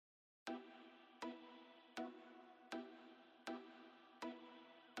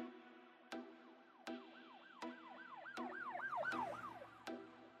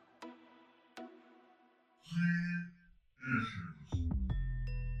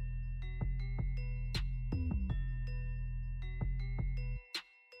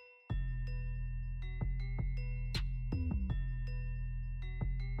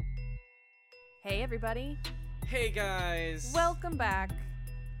Hey everybody, Hey guys! welcome back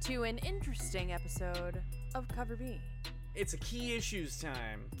to an interesting episode of Cover B. It's a key issues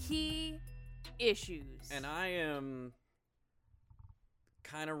time. Key issues. And I am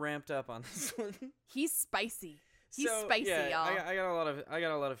kind of ramped up on this one. He's spicy. He's spicy, yeah, y'all. I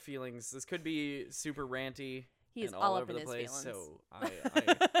got a lot of feelings. This could be super ranty. He is and all all up over in the his place, feelings. so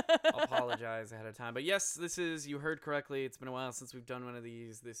I apologize ahead of time. But yes, you heard correctly. It's been a while since we've done one of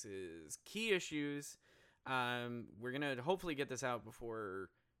these. This is Key Issues. We're gonna hopefully get this out before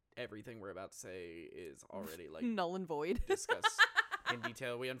everything we're about to say is already Null and void. discussed in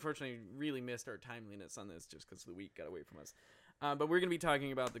detail. We unfortunately really missed our timeliness on this just because the week got away from us. But we're gonna be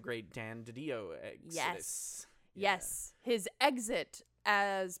talking about the great Dan DiDio exodus. Yes. Yeah. Yes. His exit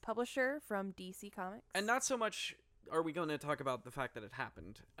as publisher from DC Comics. And not so much are we going to talk about the fact that it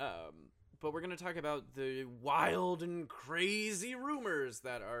happened, but we're going to talk about the wild and crazy rumors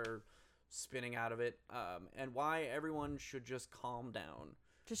that are spinning out of it, and why everyone should just calm down.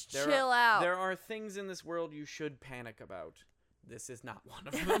 Just chill out. There are things in this world you should panic about. This is not one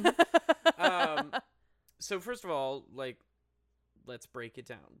of them. So first of all, let's break it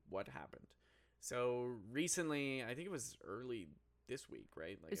down. What happened? So recently, I think it was early this week,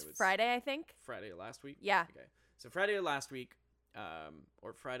 right? It was Friday, I think. Friday of last week? Yeah. Okay. So Friday of last week,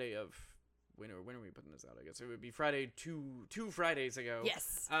 or Friday of when are we putting this out? I guess it would be Friday two Fridays ago.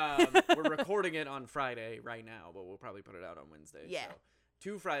 Yes. We're recording it on Friday right now, but we'll probably put it out on Wednesday. Yeah. So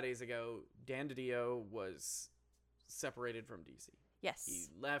 2 Fridays ago, Dan DiDio was separated from DC. Yes. He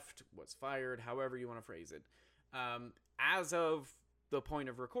left, was fired, however you want to phrase it. As of the point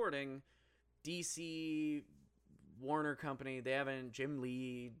of recording, DC, Warner Company, they haven't, Jim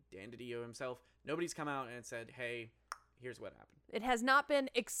Lee, Dan DiDio himself, nobody's come out and said, hey, here's what happened. It has not been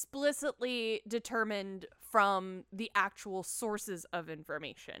explicitly determined from the actual sources of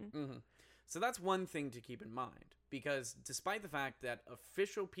information. Mm-hmm. So that's one thing to keep in mind, because despite the fact that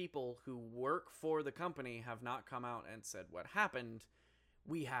official people who work for the company have not come out and said what happened,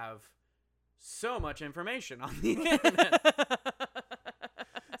 we have so much information on the internet.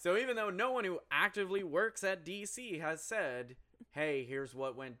 So even though no one who actively works at DC has said, hey, here's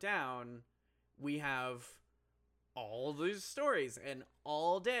what went down, we have all these stories, and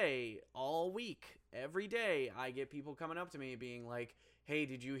all day, all week, every day, I get people coming up to me being like, hey,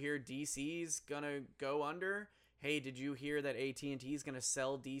 did you hear DC's gonna go under? Hey, did you hear that AT&T's gonna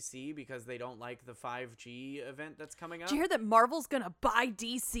sell DC because they don't like the 5G event that's coming up? Did you hear that Marvel's gonna buy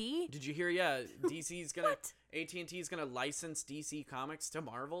DC? Did you hear, DC's gonna... What? AT&T's gonna license DC Comics to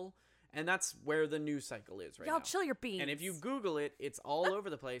Marvel? And that's where the news cycle is right now. Y'all chill your beans. And if you Google it, it's all over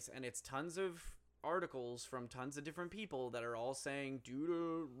the place, and it's tons of articles from tons of different people that are all saying, due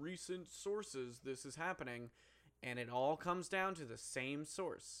to recent sources, this is happening. And it all comes down to the same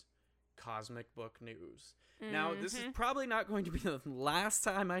source, Cosmic Book News. Now, this is probably not going to be the last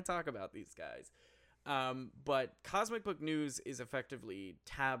time I talk about these guys. But Cosmic Book News is effectively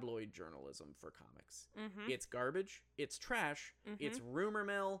tabloid journalism for comics. It's garbage, it's trash, it's rumor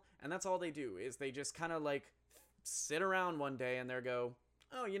mill, and that's all they do, is they just kind of sit around one day and they go,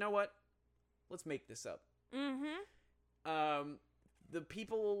 oh, you know what? Let's make this up. The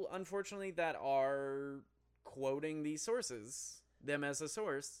people, unfortunately, that are quoting these sources, them as a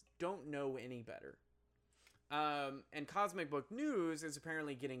source, don't know any better. And Cosmic Book News is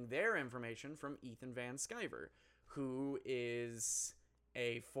apparently getting their information from Ethan Van Sciver, who is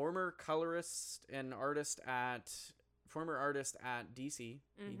a former colorist and former artist at DC.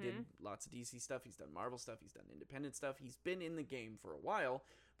 He did lots of DC stuff. He's done Marvel stuff. He's done independent stuff. He's been in the game for a while,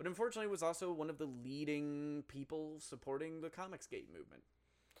 but unfortunately was also one of the leading people supporting the Comicsgate movement.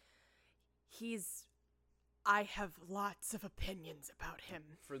 I have lots of opinions about him.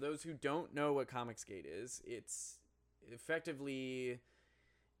 For those who don't know what Comicsgate is, it's effectively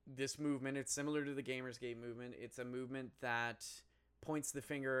this movement. It's similar to the Gamersgate movement. It's a movement that points the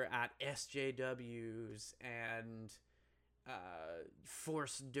finger at SJWs and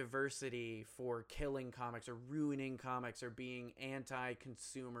forced diversity for killing comics or ruining comics or being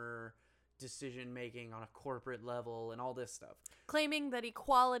anti-consumer decision-making on a corporate level and all this stuff. Claiming that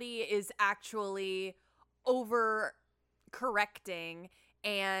equality is actually over correcting,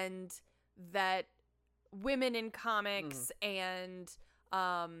 and that women in comics and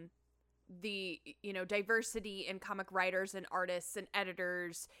the diversity in comic writers and artists and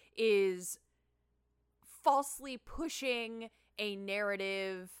editors is falsely pushing a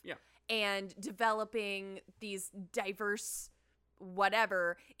narrative and developing these diverse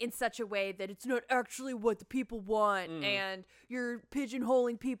whatever in such a way that it's not actually what the people want, and you're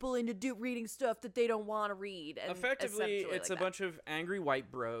pigeonholing people into reading stuff that they don't want to read. And effectively, it's a bunch of angry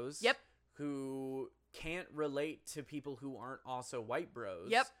white bros. Yep. who can't relate to people who aren't also white bros.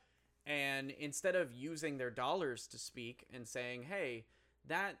 Yep. And instead of using their dollars to speak and saying, hey,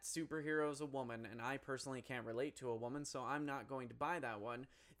 that superhero is a woman, and I personally can't relate to a woman, so I'm not going to buy that one,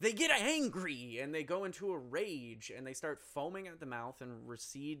 they get angry, and they go into a rage, and they start foaming at the mouth and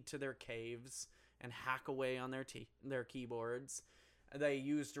recede to their caves and hack away on their keyboards. They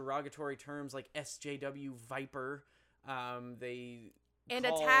use derogatory terms like SJW Viper. They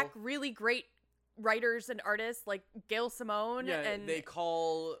attack really great writers and artists like Gail Simone. Yeah, and they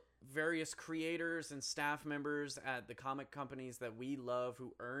call various creators and staff members at the comic companies that we love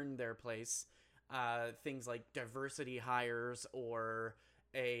who earn their place things like diversity hires or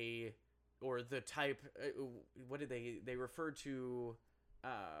the type what did they refer to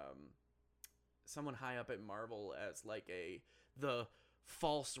someone high up at Marvel as like the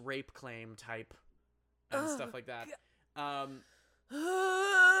false rape claim type and stuff like that. And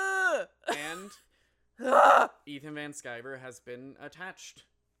Ethan Van Sciver has been attached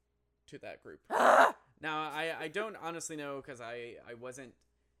to that group. Now, I don't honestly know because I wasn't,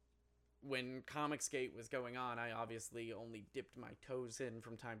 when Comicsgate was going on, I obviously only dipped my toes in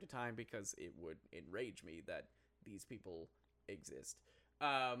from time to time because it would enrage me that these people exist.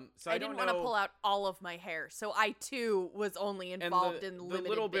 So I didn't want to pull out all of my hair, so I too was only involved in limited the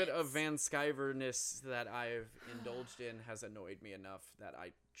little bits. bit of Van Sciver-ness that I've indulged in has annoyed me enough that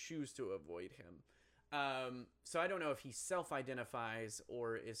I choose to avoid him. So I don't know if he self-identifies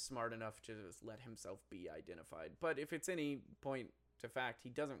or is smart enough to just let himself be identified. But if it's any point to fact, he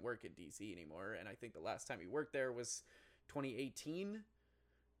doesn't work at DC anymore, and I think the last time he worked there was 2018.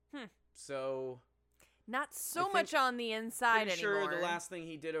 So not so much on the inside pretty anymore. Sure, the last thing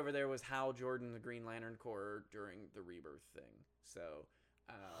he did over there was Hal Jordan, the Green Lantern Corps, during the Rebirth thing. So,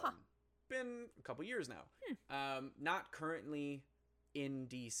 been a couple years now. Not currently in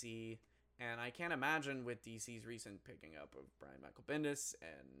DC, and I can't imagine with DC's recent picking up of Brian Michael Bendis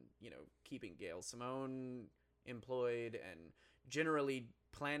and, keeping Gail Simone employed and generally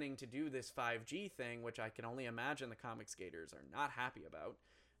planning to do this 5G thing, which I can only imagine the Comicsgaters are not happy about.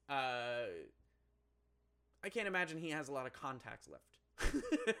 I can't imagine he has a lot of contacts left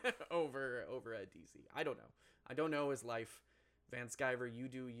over at DC. I don't know. I don't know his life. Van Sciver, you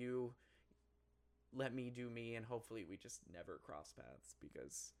do you. Let me do me, and hopefully we just never cross paths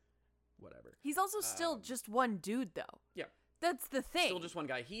because whatever. He's also still just one dude, though. Yeah. That's the thing. Still just one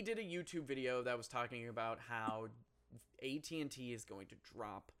guy. He did a YouTube video that was talking about how AT&T is going to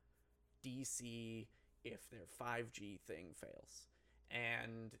drop DC if their 5G thing fails.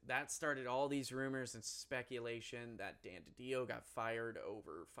 And that started all these rumors and speculation that Dan DiDio got fired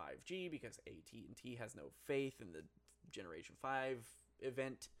over 5G because AT&T has no faith in the Generation 5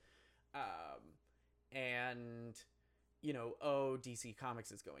 event. DC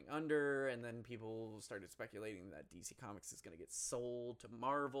Comics is going under, and then people started speculating that DC Comics is going to get sold to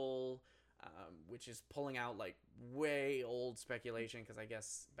Marvel, which is pulling out like way old speculation because I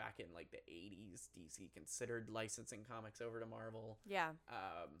guess back in like the 80s DC considered licensing comics over to Marvel. Yeah.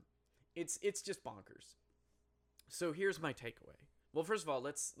 It's just bonkers. So here's my takeaway. Well, first of all,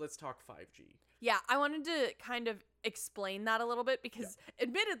 let's talk 5G. Yeah, I wanted to kind of explain that a little bit because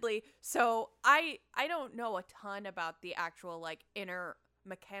admittedly, so I don't know a ton about the actual like inner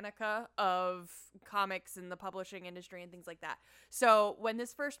mechanica of comics and the publishing industry and things like that. So when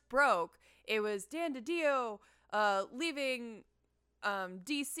this first broke, it was Dan DiDio leaving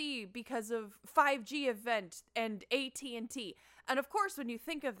DC because of 5G event and AT&T. And of course, when you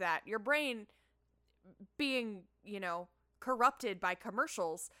think of that, your brain being, corrupted by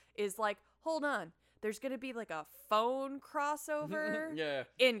commercials is like, hold on, there's going to be like a phone crossover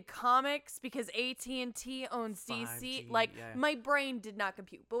in comics because AT&T owns 5G, DC. My brain did not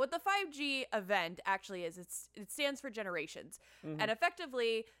compute. But what the 5G event actually is, it stands for generations. And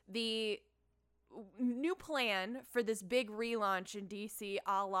effectively, the new plan for this big relaunch in DC,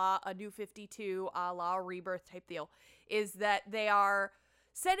 a la a New 52, a la a Rebirth type deal, is that they are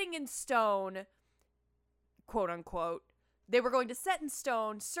setting in stone, quote unquote, they were going to set in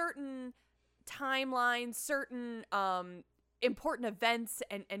stone certain timelines, certain important events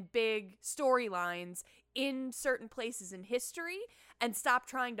and big storylines in certain places in history and stop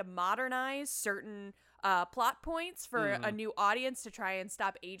trying to modernize certain plot points for a new audience to try and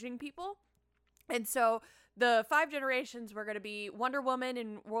stop aging people. And so the 5 generations were going to be Wonder Woman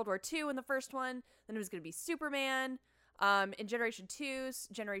in World War II in the first one. Then it was going to be Superman. In Generation 2,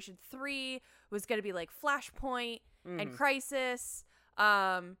 Generation 3 was going to be like Flashpoint and Crisis.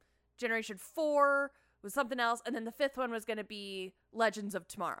 Generation 4 was something else. And then the 5th one was going to be Legends of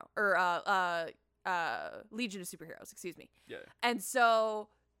Tomorrow. Or Legion of Superheroes, excuse me. Yeah. And so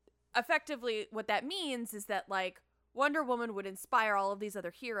effectively what that means is that, like, Wonder Woman would inspire all of these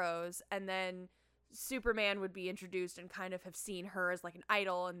other heroes, and then Superman would be introduced and kind of have seen her as like an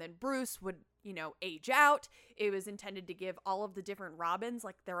idol, and then Bruce would, you know, age out. It was intended to give all of the different Robins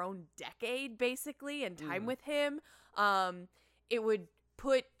like their own decade, basically, and time with him. It would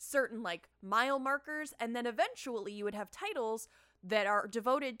put certain like mile markers, and then eventually you would have titles that are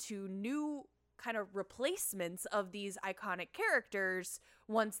devoted to new kind of replacements of these iconic characters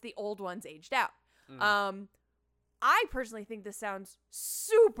once the old ones aged out. I personally think this sounds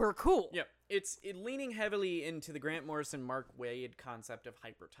super cool. Yeah, it's leaning heavily into the Grant Morrison, Mark Waid concept of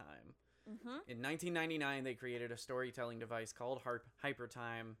hypertime. In 1999, they created a storytelling device called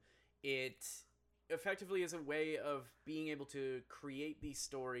Hypertime. It effectively is a way of being able to create these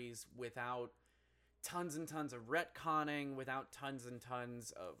stories without tons and tons of retconning, without tons and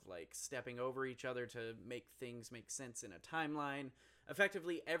tons of like stepping over each other to make things make sense in a timeline.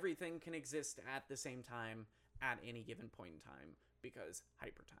 Effectively, everything can exist at the same time at any given point in time because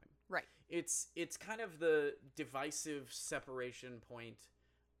hypertime. Right. It's kind of the divisive separation point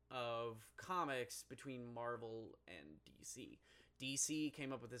of comics between Marvel and DC. DC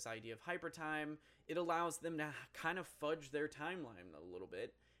came up with this idea of hypertime. It allows them to kind of fudge their timeline a little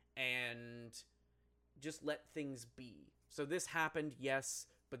bit and just let things be. So this happened, yes,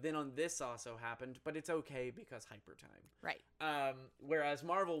 but then on this also happened, but it's okay because hypertime. Right. Whereas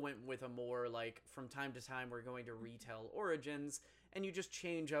Marvel went with a more like from time to time we're going to retell origins, and you just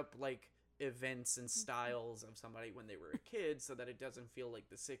change up like events and styles of somebody when they were a kid so that it doesn't feel like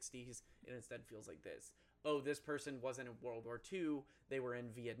the 60s. It instead feels like this. Oh, this person wasn't in World War II, they were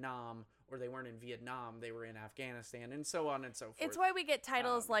in Vietnam, or they weren't in Vietnam, they were in Afghanistan, and so on and so forth. It's why we get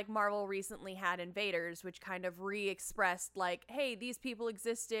titles like Marvel recently had Invaders, which kind of re-expressed like, hey, these people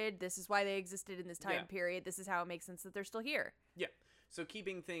existed, this is why they existed in this time period, this is how it makes sense that they're still here. Yeah. So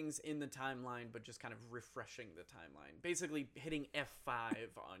keeping things in the timeline, but just kind of refreshing the timeline. Basically hitting F5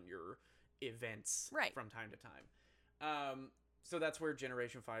 on your events from time to time. So that's where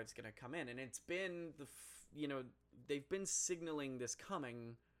Generation 5 is going to come in. And it's been, they've been signaling this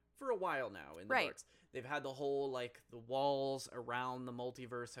coming for a while now in the books. They've had the whole, like, the walls around the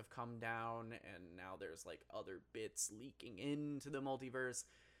multiverse have come down, and now there's, like, other bits leaking into the multiverse.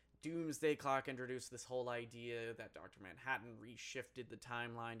 Doomsday Clock introduced this whole idea that Dr. Manhattan reshifted the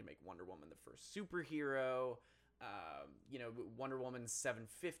timeline to make Wonder Woman the first superhero. Wonder Woman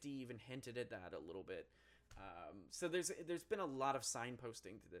 750 even hinted at that a little bit. So there's been a lot of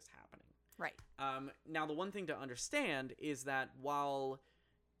signposting to this happening. Right. Now, the one thing to understand is that while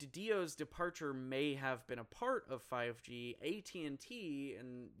DiDio's departure may have been a part of 5G, AT&T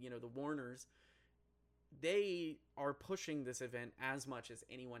and, the Warners, they are pushing this event as much as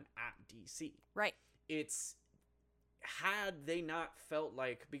anyone at DC. Right. It's, had they not felt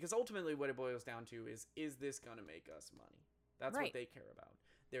like, because ultimately what it boils down to is this going to make us money? That's what they care about.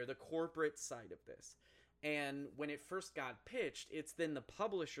 They're the corporate side of this. And when it first got pitched, it's then the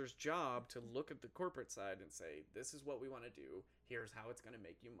publisher's job to look at the corporate side and say, this is what we want to do. Here's how it's going to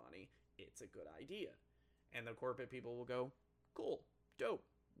make you money. It's a good idea. And the corporate people will go, cool, dope,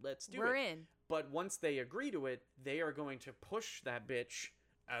 let's do it. We're in. But once they agree to it, they are going to push that bitch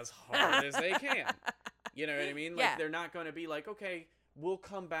as hard as they can. You know what I mean? Like, they're not going to be like, okay, we'll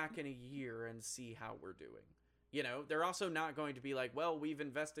come back in a year and see how we're doing. They're also not going to be like, well, we've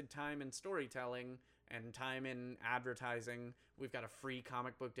invested time in storytelling and time in advertising. We've got a free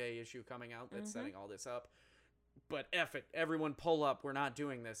comic book day issue coming out that's setting all this up. But F it, everyone pull up, we're not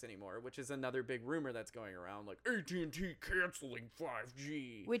doing this anymore, which is another big rumor that's going around, like AT&T canceling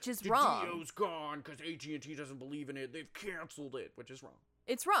 5G. Which is wrong. DIO's gone because AT&T doesn't believe in it. They've canceled it, which is wrong.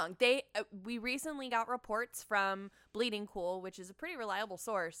 It's wrong. We recently got reports from Bleeding Cool, which is a pretty reliable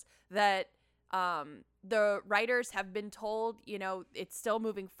source, that the writers have been told, it's still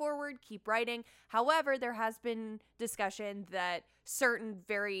moving forward, keep writing. However, there has been discussion that certain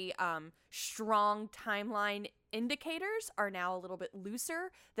very strong timeline indicators are now a little bit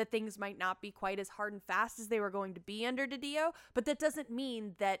looser, that things might not be quite as hard and fast as they were going to be under DiDio, but that doesn't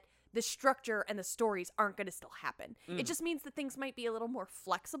mean that the structure and the stories aren't going to still happen. It just means that things might be a little more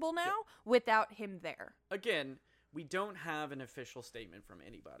flexible now without him there. Again, we don't have an official statement from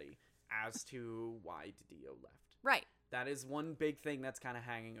anybody as to why DiDio left. Right. That is one big thing that's kind of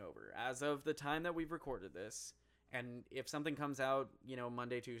hanging over. As of the time that we've recorded this, and if something comes out,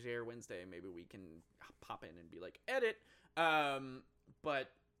 Monday, Tuesday, or Wednesday, maybe we can pop in and be like, edit.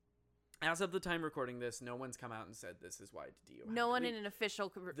 But as of the time recording this, no one's come out and said this is why DiDio had No to one leave. in an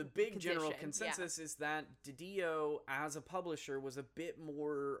official The big general consensus is that DiDio, as a publisher, was a bit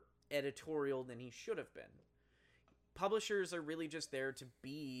more editorial than he should have been. publishers are really just there to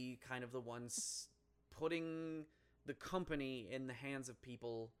be kind of the ones putting the company in the hands of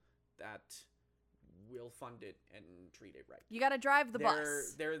people that will fund it and treat it right. You got to drive the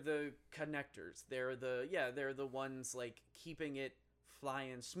bus. They're the connectors. They're the ones like keeping it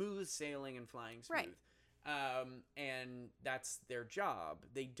flying smooth sailing and flying smooth. Right. And that's their job.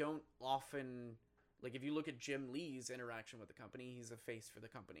 They don't often, like, if you look at Jim Lee's interaction with the company, he's a face for the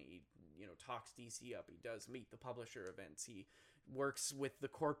company. He, talks DC up. He does meet the publisher events. He works with the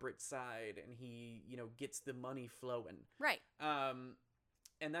corporate side, and he, gets the money flowing. Right.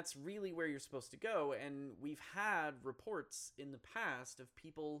 And that's really where you're supposed to go. And we've had reports in the past of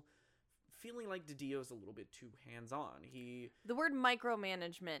people feeling like DiDio's a little bit too hands-on. The word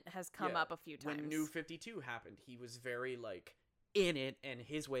micromanagement has come up a few times. When New 52 happened, he was very, like, in it and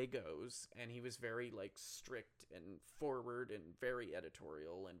his way goes, and he was very, like, strict and forward and very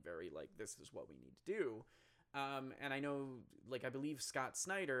editorial and very, like, this is what we need to do. And I know, like, I believe Scott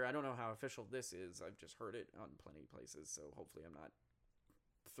Snyder, I don't know how official this is, I've just heard it on plenty of places, so hopefully I'm not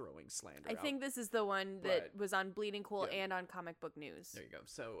throwing slander I out. think this is the one that was on Bleeding Cool and on Comic Book News. There you go.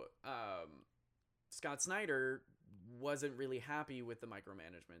 So Scott Snyder wasn't really happy with the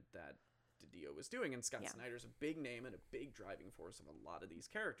micromanagement that DiDio was doing, and Scott Snyder's a big name and a big driving force of a lot of these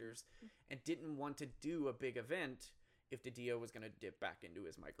characters, and didn't want to do a big event if DiDio was going to dip back into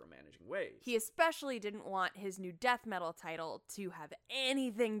his micromanaging ways. He especially didn't want his new death metal title to have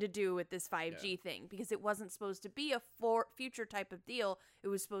anything to do with this 5G thing, because it wasn't supposed to be a future type of deal. It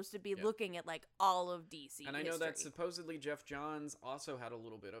was supposed to be looking at, like, all of DC And I know that supposedly Jeff Johns also had a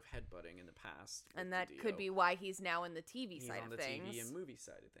little bit of headbutting in the past. And that DiDio. could be why he's now in the TV side of things. He's on the TV and movie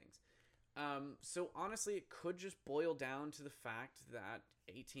side of things. So honestly, it could just boil down to the fact that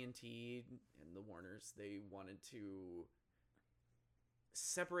AT&T and the Warners, they wanted to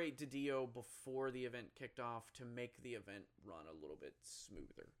separate DiDio before the event kicked off to make the event run a little bit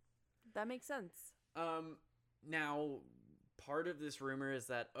smoother. That makes sense. Now, part of this rumor is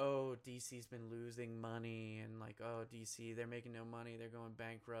that, DC's been losing money, and like, DC, they're making no money, they're going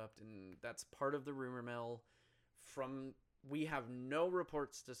bankrupt, and that's part of the rumor mill. We have no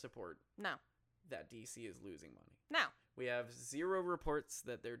reports to support that DC is losing money. No. We have zero reports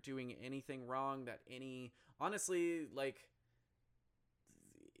that they're doing anything wrong, honestly,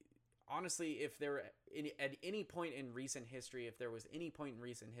 if there at any point in recent history, if there was any point in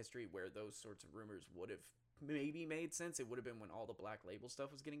recent history where those sorts of rumors would have maybe made sense, it would have been when all the Black Label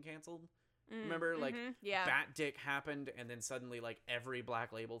stuff was getting canceled. Remember, Bat Dick happened, and then suddenly, like, every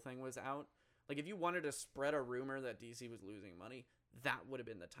Black Label thing was out. Like, if you wanted to spread a rumor that DC was losing money, that would have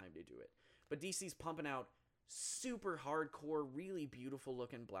been the time to do it. But DC's pumping out super hardcore, really beautiful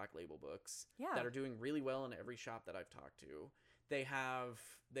looking Black Label books that are doing really well in every shop that I've talked to.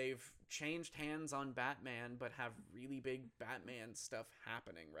 They've changed hands on Batman, but have really big Batman stuff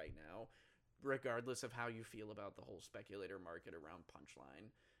happening right now, regardless of how you feel about the whole speculator market around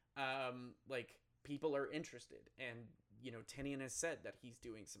Punchline. People are interested, and Tynion has said that he's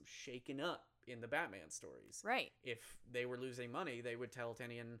doing some shaking up in the Batman stories. Right. If they were losing money, they would tell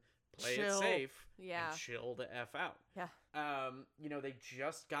Tynion, play it safe and chill the F out. Yeah. They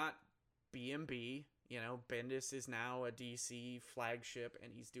just got B&B. Bendis is now a DC flagship,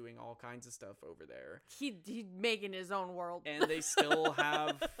 and he's doing all kinds of stuff over there. He's making his own world. And they still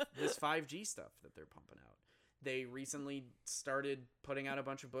have this 5G stuff that they're pumping out. They recently started putting out a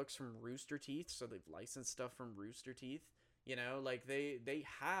bunch of books from Rooster Teeth, so they've licensed stuff from Rooster Teeth. They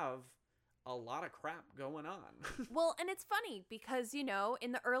have a lot of crap going on. Well, and it's funny because,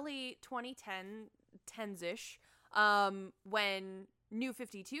 in the early 2010s-ish, when New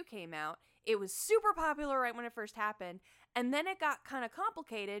 52 came out, it was super popular right when it first happened, and then it got kind of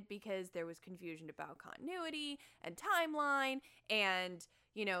complicated because there was confusion about continuity and timeline, and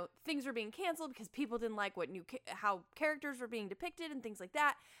things were being canceled because people didn't like how characters were being depicted and things like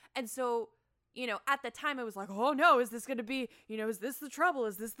that. And so, at the time it was like, oh no, is this going to be, is this the trouble?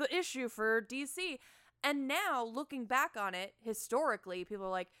 Is this the issue for DC? And now, looking back on it, historically, people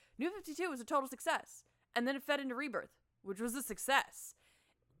are like, New 52 was a total success. And then it fed into Rebirth, which was a success.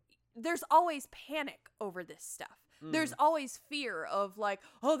 There's always panic over this stuff. There's always fear of like,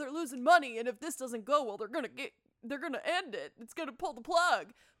 oh, they're losing money, and if this doesn't go well, they're gonna end it. It's gonna pull the plug.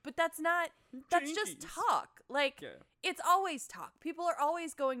 But that's just talk. It's always talk. People are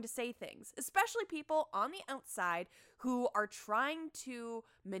always going to say things, especially people on the outside who are trying to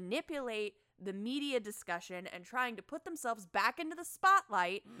manipulate the media discussion and trying to put themselves back into the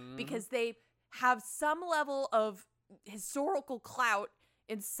spotlight because they have some level of historical clout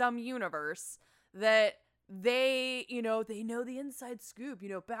in some universe that they know the inside scoop,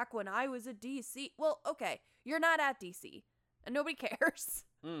 back when I was at DC. Well, okay, you're not at DC and nobody cares.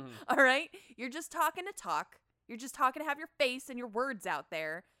 All right? You're just talking to talk. You're just talking to have your face and your words out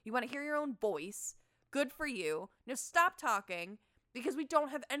there. You want to hear your own voice. Good for you. Now stop talking because we don't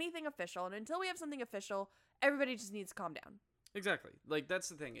have anything official. And until we have something official, everybody just needs to calm down. Exactly. Like, that's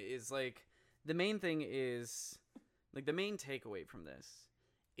the thing is, like, the main thing is, like, the main takeaway from this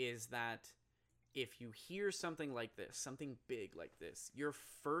is that if you hear something like this, something big like this, your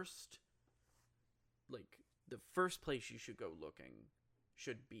first, like, the first place you should go looking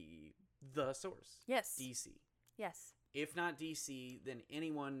should be the source. Yes. DC. Yes. If not DC, then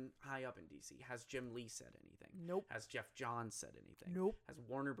anyone high up in DC. Has Jim Lee said anything? Nope. Has Jeff Johns said anything? Nope. Has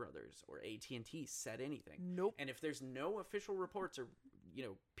Warner Brothers or AT&T said anything? Nope. And if there's no official reports or,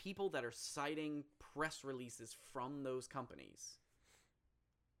 people that are citing press releases from those companies,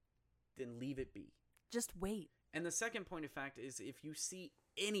 then leave it be. Just wait. And the second point of fact is, if you see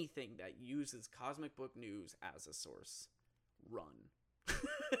anything that uses Cosmic Book News as a source, run.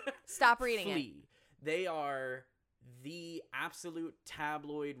 Stop reading it. Flee. They are the absolute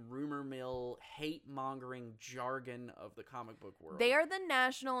tabloid, rumor mill, hate-mongering jargon of the comic book world. They are the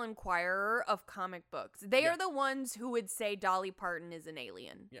National Enquirer of comic books. They are the ones who would say Dolly Parton is an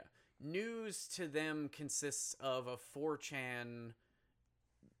alien. Yeah. News to them consists of a 4chan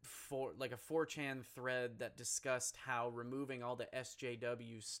thread that discussed how removing all the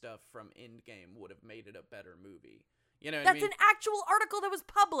SJW stuff from Endgame would have made it a better movie. You know what I mean? That's an actual article that was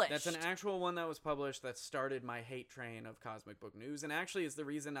published. That's an actual one that was published that started my hate train of Cosmic Book News, and actually is the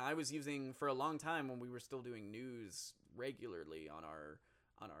reason I was using for a long time when we were still doing news regularly on our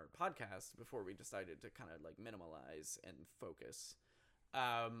podcast before we decided to kind of like minimalize and focus.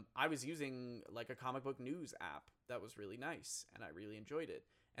 I was using like a comic book news app that was really nice, and I really enjoyed it.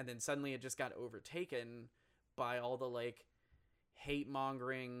 And then suddenly it just got overtaken by all the like hate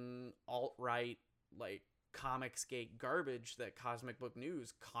mongering alt-right like Comicsgate garbage that Cosmic Book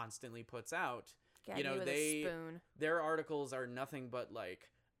News constantly puts out. Their articles are nothing but like,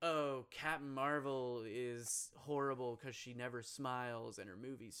 oh, Captain Marvel is horrible because she never smiles and her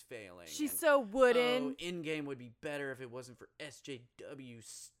movie's failing. She's so wooden. Oh, Endgame would be better if it wasn't for SJW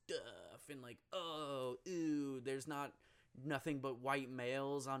stuff. And like, oh, ew, there's nothing but white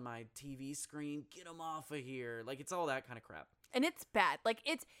males on my TV screen. Get them off of here. Like, it's all that kind of crap. And it's bad.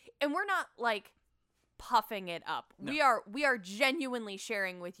 And we're not like puffing it up. No. We are genuinely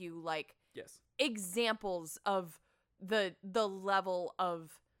sharing with you like examples of the level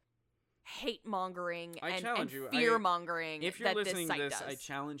of hate mongering and fear mongering. If you're listening to this, I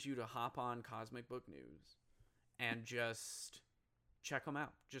challenge you to hop on Cosmic Book News and just check them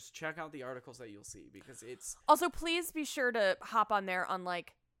out. Just check out the articles that you'll see, because it's also, please be sure to hop on there on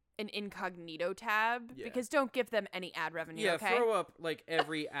like an incognito tab, because don't give them any ad revenue. Yeah, okay? Throw up like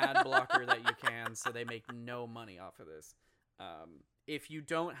every ad blocker that you can so they make no money off of this. If you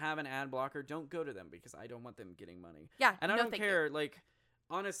don't have an ad blocker, don't go to them, because I don't want them getting money. Yeah, and I don't care. Like,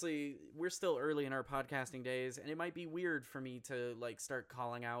 honestly, we're still early in our podcasting days, and it might be weird for me to like start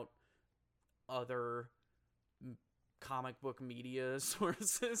calling out other comic book media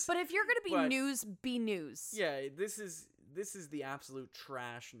sources. But if you're gonna be news, be news. Yeah, this is the absolute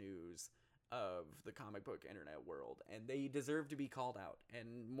trash news of the comic book internet world, and they deserve to be called out,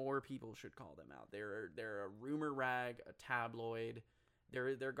 and more people should call them out. They're a rumor rag, a tabloid.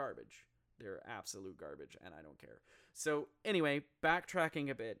 They're garbage. They're absolute garbage, and I don't care. So anyway, backtracking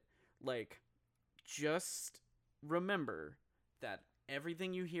a bit, like, just remember that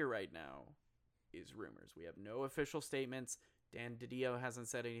everything you hear right now is rumors. We have no official statements. Dan DiDio hasn't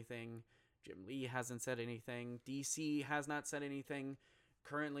said anything. Jim Lee hasn't said anything. DC has not said anything.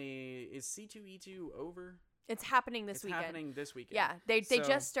 Currently, is C2E2 over? It's happening this weekend. It's happening this weekend. Yeah, they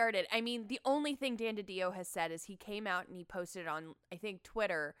just started. I mean, the only thing Dan DiDio has said is he came out and he posted on, I think,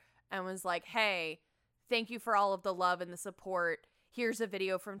 Twitter and was like, hey, thank you for all of the love and the support. Here's a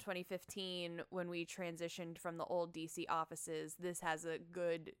video from 2015 when we transitioned from the old DC offices. This has a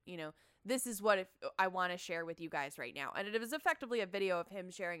good, this is what I want to share with you guys right now. And it was effectively a video of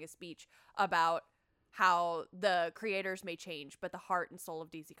him sharing a speech about how the creators may change, but the heart and soul of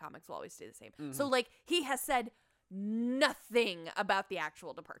DC Comics will always stay the same. Mm-hmm. So, like, he has said nothing about the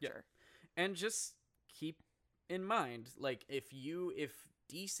actual departure. Yeah. And just keep in mind, like, if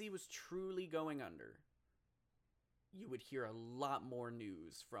DC was truly going under, you would hear a lot more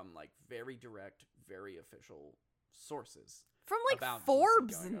news from, like, very direct, very official sources. From, like,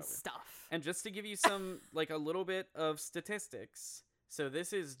 Forbes and stuff. And just to give you some, like, a little bit of statistics. So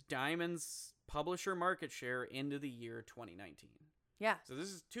this is Diamond's publisher market share into the year 2019. Yeah. So this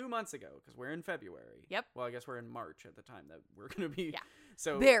is 2 months ago because we're in February. Yep. Well, I guess we're in March at the time that we're going to be. Yeah.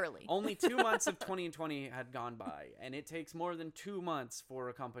 So barely. only 2 months of 2020 had gone by, and it takes more than 2 months for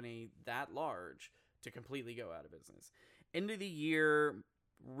a company that large to completely go out of business. End of the year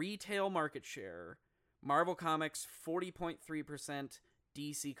retail market share, Marvel Comics 40.3%,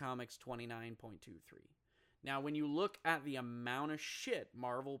 DC Comics 29.23%. Now, when you look at the amount of shit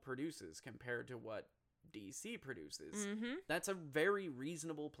Marvel produces compared to what DC produces, that's a very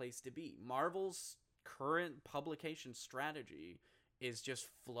reasonable place to be. Marvel's current publication strategy is just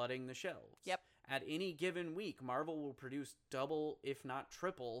flooding the shelves. Yep. At any given week, Marvel will produce double, if not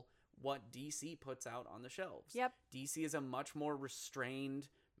triple, what DC puts out on the shelves. Yep. DC is a much more restrained,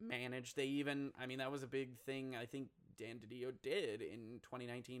 managed. That was a big thing I think Dan DiDio did in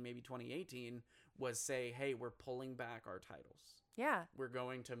 2019, maybe 2018, was say, hey, we're pulling back our titles. Yeah. We're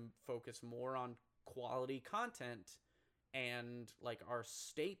going to focus more on quality content and like our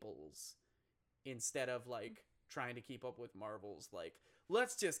staples instead of like trying to keep up with Marvel's like,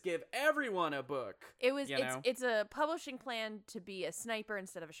 let's just give everyone a book. It's a publishing plan to be a sniper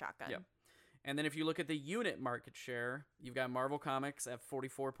instead of a shotgun. Yep. And then if you look at the unit market share, you've got Marvel Comics at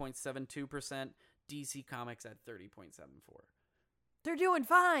 44.72%, DC Comics at 30.74%. They're doing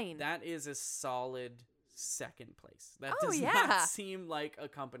fine. That is a solid second place. That Oh, does yeah. not seem like a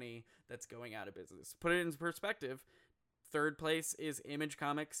company that's going out of business. Put it in perspective. Third place is Image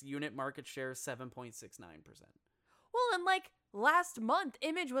Comics, unit market share 7.69%. Well, and like last month,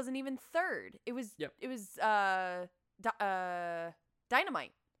 Image wasn't even third. It was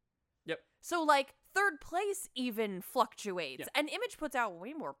Dynamite. Yep. So like third place even fluctuates, Yep. and Image puts out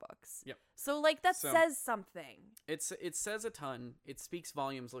way more books. Yep. So like that says something. It says a ton. It speaks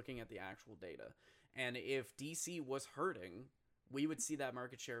volumes looking at the actual data. And if DC was hurting, we would see that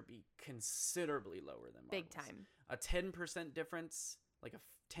market share be considerably lower than Marvel's. Big time. A 10% difference, like a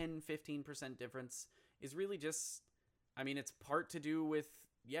 10-15% difference, is really just, it's part to do with,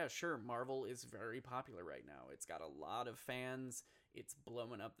 yeah, sure, Marvel is very popular right now. It's got a lot of fans. It's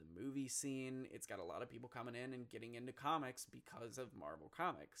blowing up the movie scene. It's got a lot of people coming in and getting into comics because of Marvel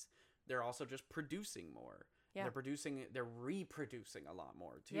Comics. They're also just producing more. Yeah. They're reproducing a lot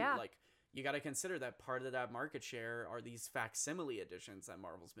more too. Yeah. Like, you got to consider that part of that market share are these facsimile editions that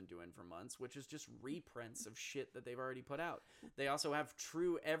Marvel's been doing for months, which is just reprints of shit that they've already put out. They also have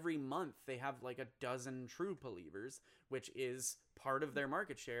every month they have like a dozen True Believers, which is part of their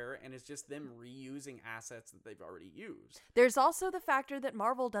market share, and it's just them reusing assets that they've already used. There's also the factor that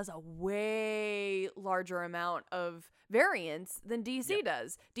Marvel does a way larger amount of variants than DC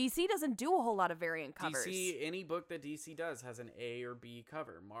does. DC doesn't do a whole lot of variant covers. Any book that DC does has an A or B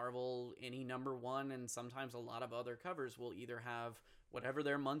cover. Marvel, any number one and sometimes a lot of other covers will either have whatever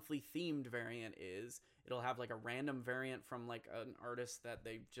their monthly themed variant is. It'll have like a random variant from like an artist that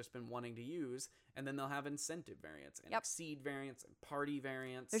they've just been wanting to use, and then they'll have incentive variants and Exceed variants and party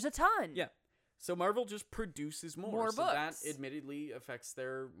variants. There's a ton. Yeah. So Marvel just produces more so books. that admittedly affects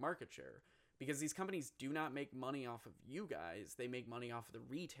their market share. Because these companies do not make money off of you guys. They make money off of the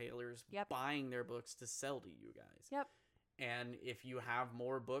retailers buying their books to sell to you guys. Yep. And if you have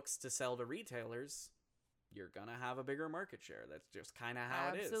more books to sell to retailers, you're going to have a bigger market share. That's just kind of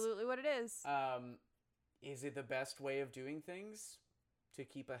how it is. Absolutely what it is. Is it the best way of doing things to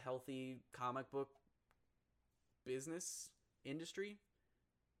keep a healthy comic book business industry?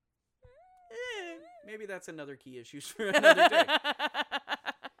 Maybe that's another key issue for another day.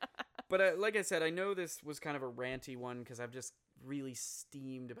 But like I said, I know this was kind of a ranty one because I've just really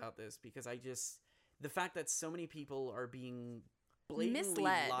steamed about this because the fact that so many people are being blatantly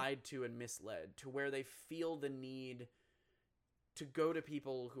lied to and misled to where they feel the need to go to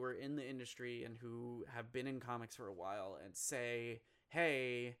people who are in the industry and who have been in comics for a while and say,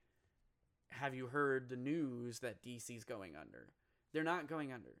 hey, have you heard the news that DC's going under? They're not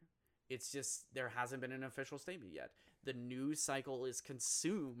going under. It's just there hasn't been an official statement yet. The news cycle is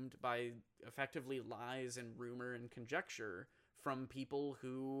consumed by effectively lies and rumor and conjecture from people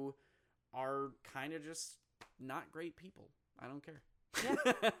who are kind of just not great people. I don't care.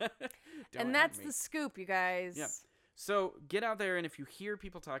 Yeah. And that's the scoop, you guys. Yeah. So get out there, and if you hear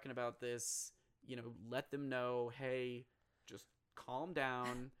people talking about this, let them know, hey, just calm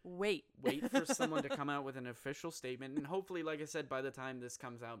down. Wait for someone to come out with an official statement. And hopefully, like I said, by the time this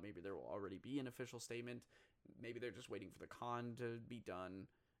comes out, maybe there will already be an official statement. Maybe they're just waiting for the con to be done,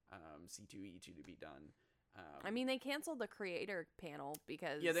 C2E2 to be done. I mean, they canceled the creator panel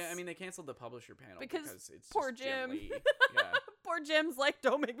because... Yeah, they canceled the publisher panel because it's poor just Jim. Lee. Yeah. Poor Jim's like,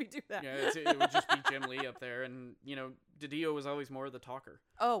 don't make me do that. Yeah, it would just be Jim Lee up there, and DiDio was always more of the talker.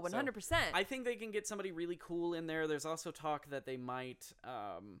 Oh, 100%. So I think they can get somebody really cool in there. There's also talk that they might,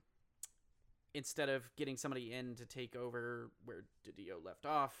 instead of getting somebody in to take over where DiDio left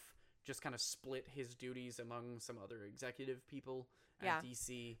off, just kind of split his duties among some other executive people at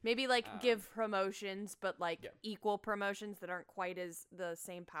DC. Maybe give promotions, but equal promotions that aren't quite as the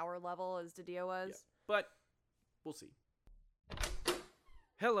same power level as DiDio was. Yeah. But we'll see.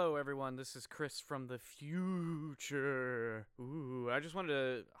 Hello, everyone. This is Chris from the future. I just wanted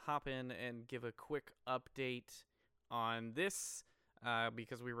to hop in and give a quick update on this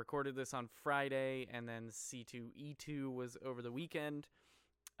because we recorded this on Friday, and then C2E2 was over the weekend.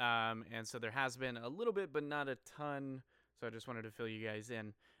 And so there has been a little bit, but not a ton. So I just wanted to fill you guys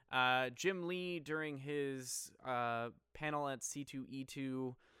in. Jim Lee, during his panel at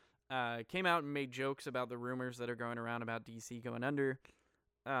C2E2, came out and made jokes about the rumors that are going around about DC going under.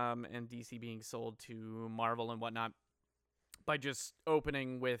 And DC being sold to Marvel and whatnot, by just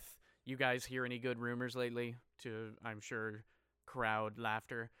opening with, "You guys hear any good rumors lately?" to, I'm sure, crowd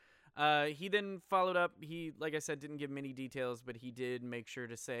laughter. He then followed up. He, like I said, didn't give many details, but he did make sure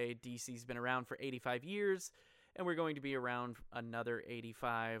to say DC's been around for 85 years, and we're going to be around another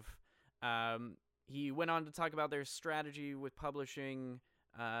 85. He went on to talk about their strategy with publishing,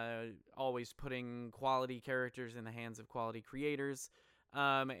 always putting quality characters in the hands of quality creators.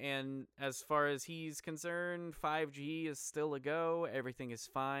 And as far as he's concerned, 5G is still a go. Everything is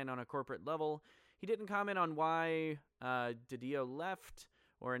fine on a corporate level. He didn't comment on why DiDio left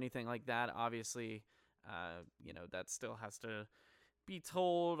or anything like that. Obviously, that still has to be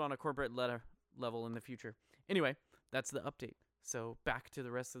told on a corporate level in the future. Anyway, that's the update. So back to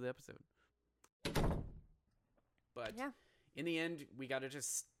the rest of the episode. But in the end, we got to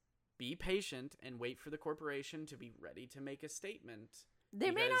just be patient and wait for the corporation to be ready to make a statement. They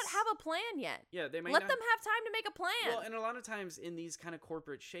may not have a plan yet. Yeah, they may Let not. them have time to make a plan. Well, and a lot of times in these kind of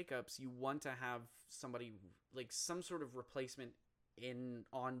corporate shakeups, you want to have somebody, like some sort of replacement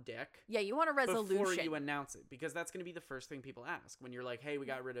on deck. Yeah, you want a resolution before you announce it, because that's going to be the first thing people ask when you're like, "Hey, we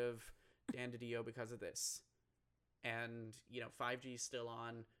got rid of Dan DiDio because of this," and 5G's still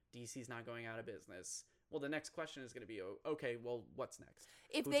on, DC's not going out of business. Well, the next question is going to be, okay, well, what's next?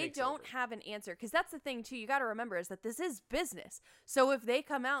 If they don't have an answer, because that's the thing, too, you got to remember is that this is business. So if they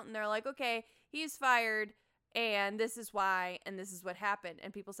come out and they're like, okay, he's fired, and this is why, and this is what happened,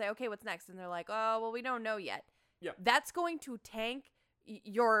 and people say, okay, what's next? And they're like, oh, well, we don't know yet. Yeah. That's going to tank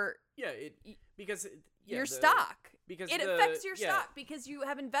your stock. Because it affects your stock, because you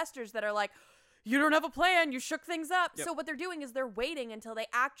have investors that are like, you don't have a plan, you shook things up. Yep. So what they're doing is they're waiting until they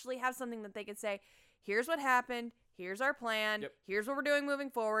actually have something that they can say, here's what happened, here's our plan, here's what we're doing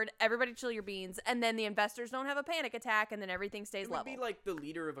moving forward, everybody chill your beans, and then the investors don't have a panic attack, and then everything stays level. It would be like the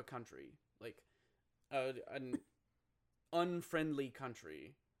leader of a country, like an unfriendly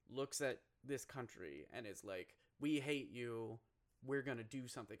country looks at this country and is like, we hate you, we're going to do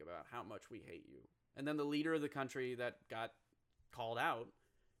something about how much we hate you. And then the leader of the country that got called out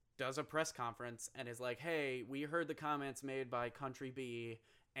does a press conference and is like, hey, we heard the comments made by Country B,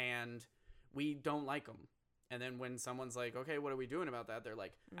 and we don't like them. And then when someone's like, okay, what are we doing about that? They're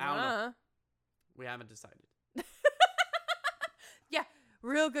like, I don't know. We haven't decided. Yeah.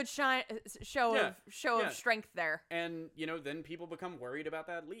 Real good show of strength there. And, then people become worried about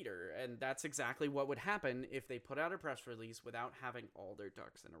that leader. And that's exactly what would happen if they put out a press release without having all their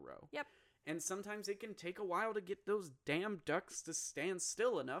ducks in a row. Yep. And sometimes it can take a while to get those damn ducks to stand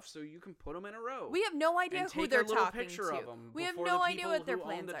still enough so you can put them in a row. We have no idea who they're talking to. Of them we have no idea what their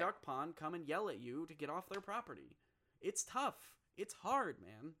plans are. The duck pond come and yell at you to get off their property. It's tough. It's hard,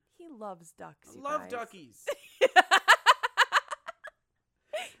 man. He loves ducks. I love duckies.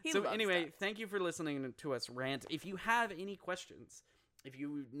 So anyway, ducks. Thank you for listening to us rant. If you have any questions, if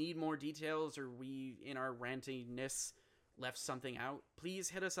you need more details, or we in our rantiness left something out, please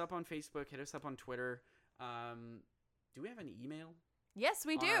hit us up on Facebook, hit us up on Twitter. Do we have an email? Yes,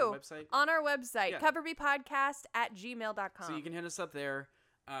 we do. On our website? On our website, coverbpodcast@gmail.com. So you can hit us up there.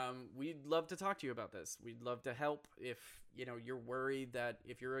 We'd love to talk to you about this. We'd love to help if, you're worried that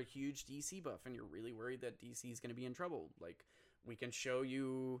if you're a huge DC buff and you're really worried that DC is going to be in trouble, like, we can show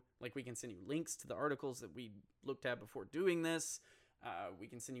you, like, we can send you links to the articles that we looked at before doing this. We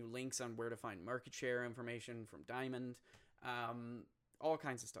can send you links on where to find market share information from Diamond, all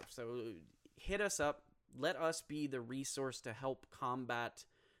kinds of stuff. So hit us up. Let us be the resource to help combat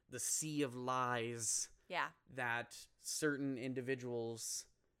the sea of lies that certain individuals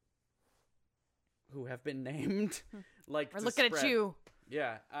who have been named like We're to looking at spread. you.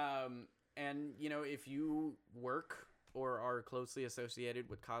 Yeah. And you know, if you work or are closely associated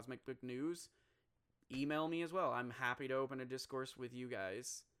with Cosmic Book News, email me as well. I'm happy to open a discourse with you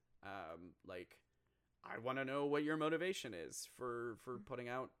guys. Like, I want to know what your motivation is for putting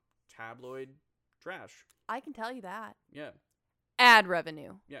out tabloid trash. I can tell you that. Yeah. Ad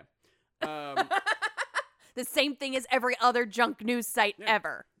revenue. Yeah. The same thing as every other junk news site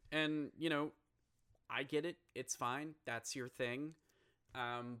ever. And, you know, I get it. It's fine. That's your thing.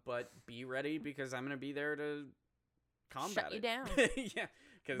 But be ready because I'm going to be there to combat Shut you it. down. Yeah.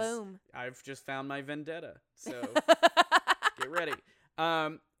 Because Boom. I've just found my vendetta. So get ready.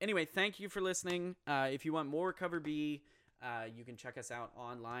 Anyway, thank you for listening. If you want more Cover B, you can check us out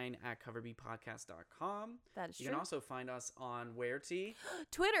online at coverbpodcast.com. That is You true. can also find us on where, T?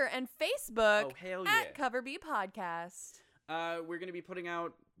 Twitter and Facebook Oh, hell yeah. at Cover B Podcast. We're going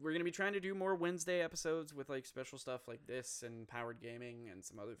to be trying to do more Wednesday episodes with like special stuff like this and Powered Gaming and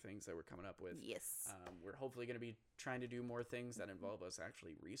some other things that we're coming up with. Yes. We're hopefully going to be trying to do more things that involve us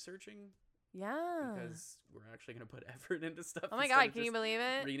actually researching Yeah. because we're actually going to put effort into stuff. Oh my instead God, of can you just believe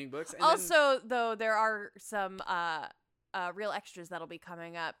it? reading books. And Also, though, there are some real extras that'll be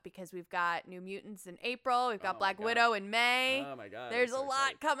coming up because we've got New Mutants in April. We've got Oh my Black God. Widow in May. oh my God. There's I'm so a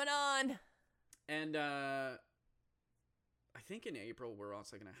lot excited. coming on. And I think in April we're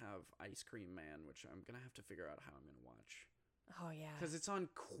also going to have Ice Cream Man, which I'm going to have to figure out how I'm going to watch. Oh, yeah. Because it's on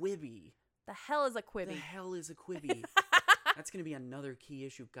Quibi. The hell is a Quibi? The hell is a Quibi? That's going to be another key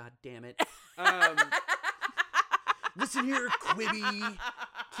issue, god damn it. Listen here, Quibi.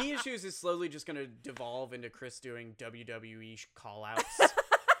 Key Issues is slowly just going to devolve into Chris doing WWE call-outs.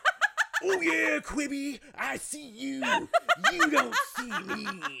 Oh yeah, Quibi, I see you. You don't see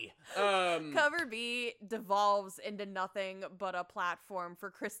me. Cover B devolves into nothing but a platform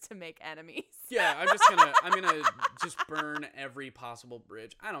for Chris to make enemies. Yeah, I'm gonna just burn every possible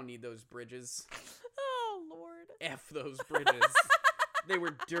bridge. I don't need those bridges. Oh, Lord. F those bridges. They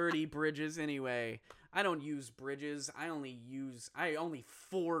were dirty bridges anyway. I don't use bridges. I only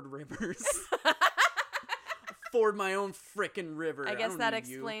ford rivers. Ford my own frickin' river. I guess don't that need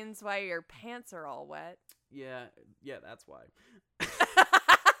you. explains why your pants are all wet. Yeah, that's why.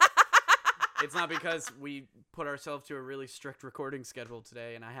 It's not because we put ourselves to a really strict recording schedule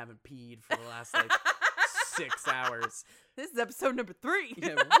today and I haven't peed for the last 6 hours. This is episode number 3.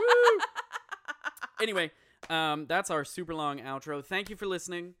 Yeah, woo! Anyway, that's our super long outro. Thank you for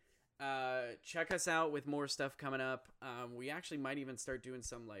listening. Check us out with more stuff coming up. We actually might even start doing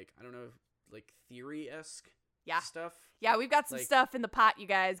some theory-esque stuff. Yeah, we've got some stuff in the pot, you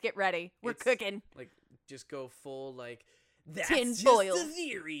guys. Get ready. We're cooking. Just go full that's tin just foil. a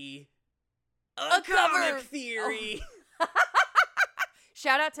theory. A cover. Comic theory. Oh.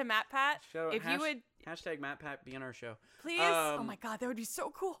 Shout out to Matt Pat. If you would hashtag Matt Pat be on our show. please. Oh my God, that would be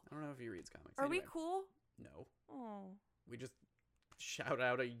so cool. I don't know if he reads comics. Are we Anyway, cool? No. Oh. We just shout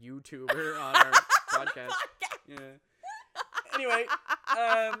out a YouTuber on our podcast. Yeah. Anyway,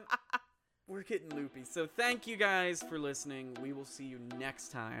 we're getting loopy. So thank you guys for listening. We will see you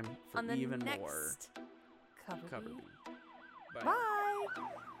next time for On the even next more Cover Cover B. B. Bye. Bye.